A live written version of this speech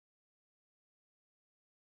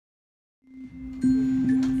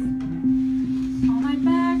All my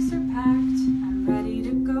bags are packed, I'm ready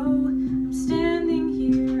to go. I'm standing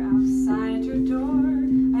here outside your door.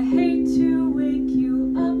 I hate to wake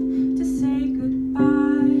you up to say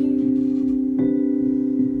goodbye,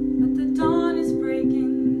 but the dawn is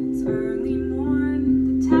breaking, it's early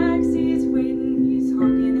morn. The taxi's waiting, he's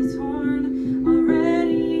honking his horn.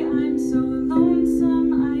 Already I'm so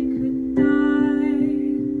lonesome I could die.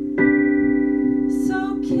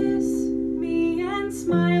 So kiss me and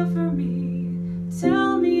smile for me.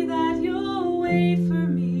 Tell me that you'll wait for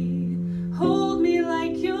me. Hold me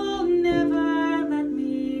like you'll never let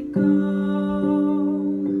me go.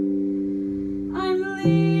 I'm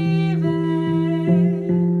leaving.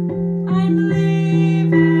 I'm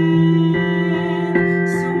leaving.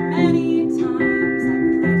 So many times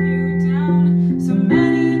I've let you down. So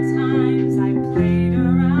many times I played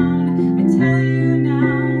around. I tell you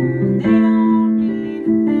now, they don't mean a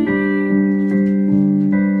thing.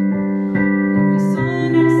 Every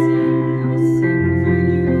song I sing for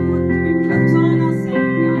you. Every love song I'll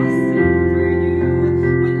sing for you.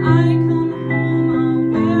 When I come home, I'll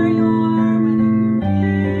wear your wedding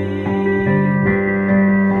ring.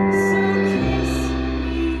 So kiss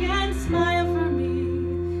me and smile for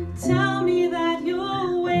me. Tell me that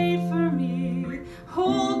you'll wait for me.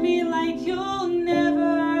 Hold me like you'll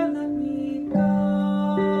never let me go.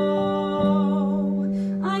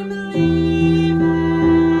 I'm leaving.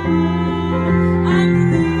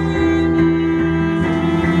 I'm leaving.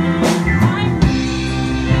 I'm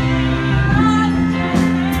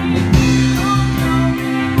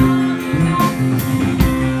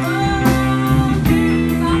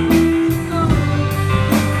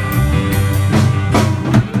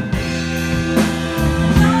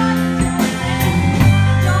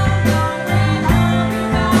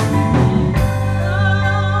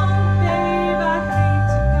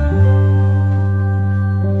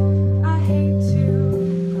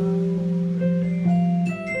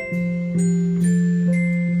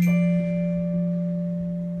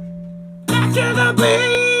Back to the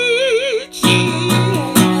beach.